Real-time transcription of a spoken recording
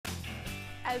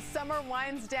As summer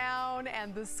winds down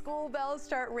and the school bells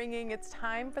start ringing, it's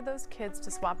time for those kids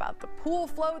to swap out the pool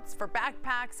floats for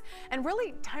backpacks and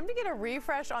really time to get a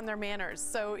refresh on their manners.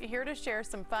 So here to share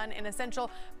some fun and essential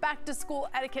back to school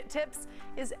etiquette tips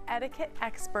is etiquette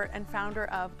expert and founder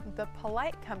of The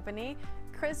Polite Company,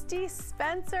 Christy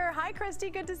Spencer. Hi, Christy.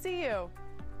 Good to see you.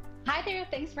 Hi there.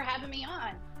 Thanks for having me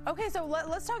on. Okay, so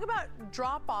let's talk about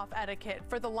drop-off etiquette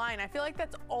for the line. I feel like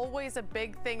that's always a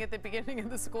big thing at the beginning of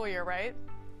the school year, right?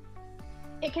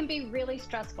 It can be really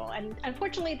stressful, and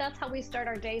unfortunately that's how we start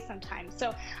our day sometimes.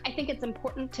 So I think it's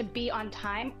important to be on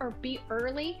time or be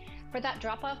early for that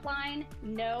drop-off line.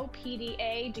 No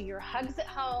PDA, do your hugs at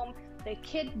home. The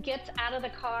kid gets out of the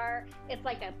car, it's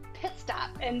like a pit stop,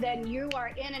 and then you are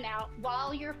in and out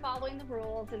while you're following the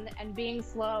rules and being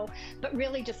slow, but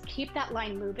really just keep that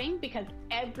line moving because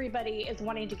everybody is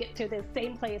wanting to get to the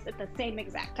same place at the same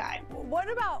exact time.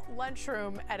 What about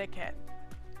lunchroom etiquette?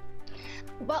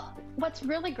 Well, what's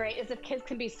really great is if kids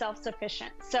can be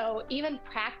self-sufficient. So even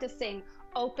practicing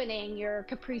opening your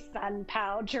Capri Sun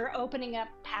pouch or opening up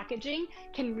packaging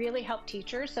can really help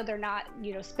teachers so they're not,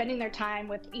 spending their time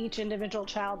with each individual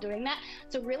child doing that.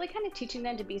 So really kind of teaching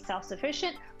them to be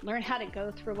self-sufficient, learn how to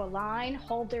go through a line,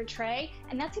 hold their tray,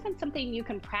 and that's even something you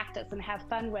can practice and have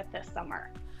fun with this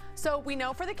summer. So we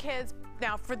know for the kids,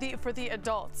 now for the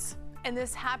adults, and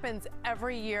this happens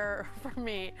every year for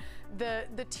me,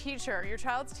 the teacher, your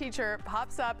child's teacher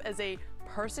pops up as a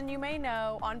person you may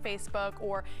know on Facebook,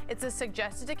 or it's a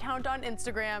suggested account on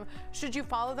Instagram. Should you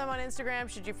follow them on Instagram?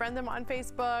 Should you friend them on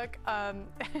Facebook?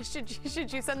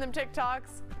 Should you send them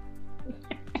TikToks?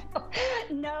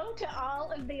 No to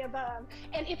all of the above.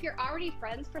 And if you're already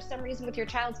friends for some reason with your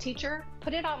child's teacher,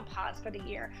 put it on pause for the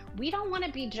year. We don't want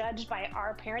to be judged by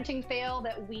our parenting fail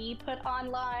that we put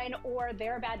online or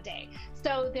their bad day.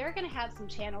 So they're going to have some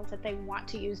channels that they want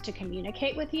to use to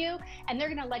communicate with you, and they're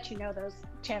going to let you know those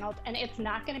channels, and it's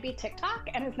not going to be TikTok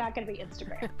and it's not going to be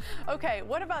Instagram. Okay,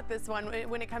 what about this one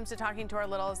when it comes to talking to our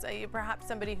littles, perhaps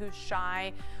somebody who's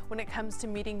shy when it comes to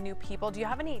meeting new people? Do you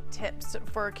have any tips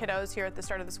for kiddos here at the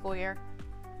start of the school year?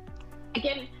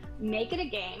 Again, make it a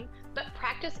game, but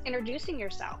practice introducing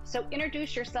yourself. So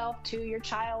introduce yourself to your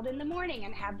child in the morning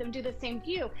and have them do the same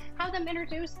to you. Have them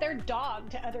introduce their dog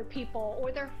to other people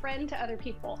or their friend to other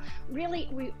people.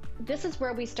 Really, this is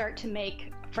where we start to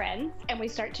make friends and we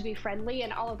start to be friendly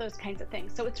and all of those kinds of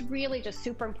things. So it's really just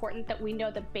super important that we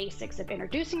know the basics of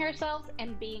introducing ourselves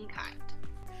and being kind.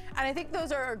 And I think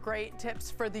those are great tips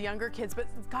for the younger kids, but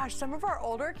gosh, some of our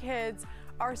older kids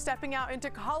are stepping out into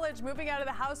college, moving out of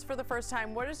the house for the first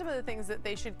time. What are some of the things that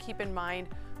they should keep in mind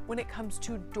when it comes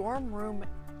to dorm room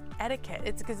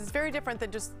etiquette? Because it's very different than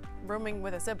just rooming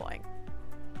with a sibling.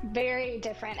 Very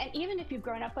different. And even if you've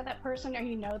grown up with that person or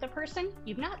you know the person,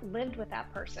 you've not lived with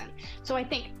that person. So I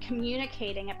think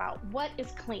communicating about what is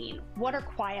clean, what are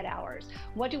quiet hours,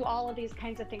 what do all of these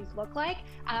kinds of things look like,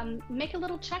 make a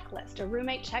little checklist, a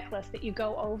roommate checklist that you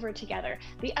go over together.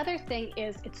 The other thing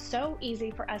is it's so easy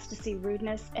for us to see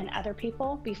rudeness in other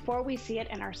people before we see it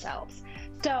in ourselves.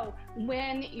 So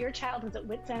when your child is at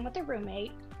wit's end with a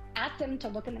roommate, ask them to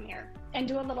look in the mirror and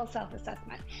do a little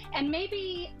self-assessment. And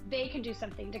maybe they can do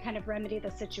something to kind of remedy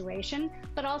the situation,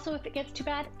 but also if it gets too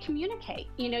bad, communicate.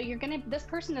 This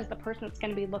person is the person that's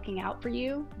gonna be looking out for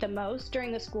you the most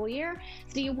during the school year.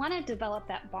 So you wanna develop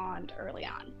that bond early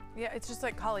on. Yeah, it's just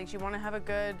like colleagues. You wanna have a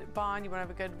good bond, you wanna have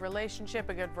a good relationship,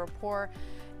 a good rapport,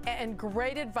 and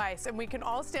great advice. And we can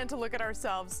all stand to look at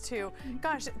ourselves too.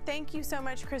 Gosh, thank you so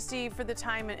much, Christy, for the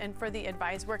time and for the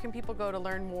advice. Where can people go to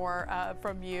learn more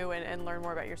from you and learn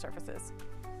more about your services?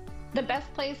 The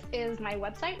best place is my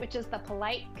website, which is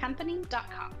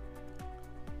thepolitecompany.com.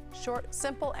 Short,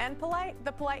 simple, and polite,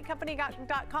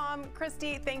 thepolitecompany.com.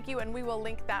 Christy, thank you, and we will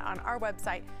link that on our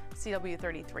website,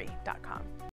 cw33.com.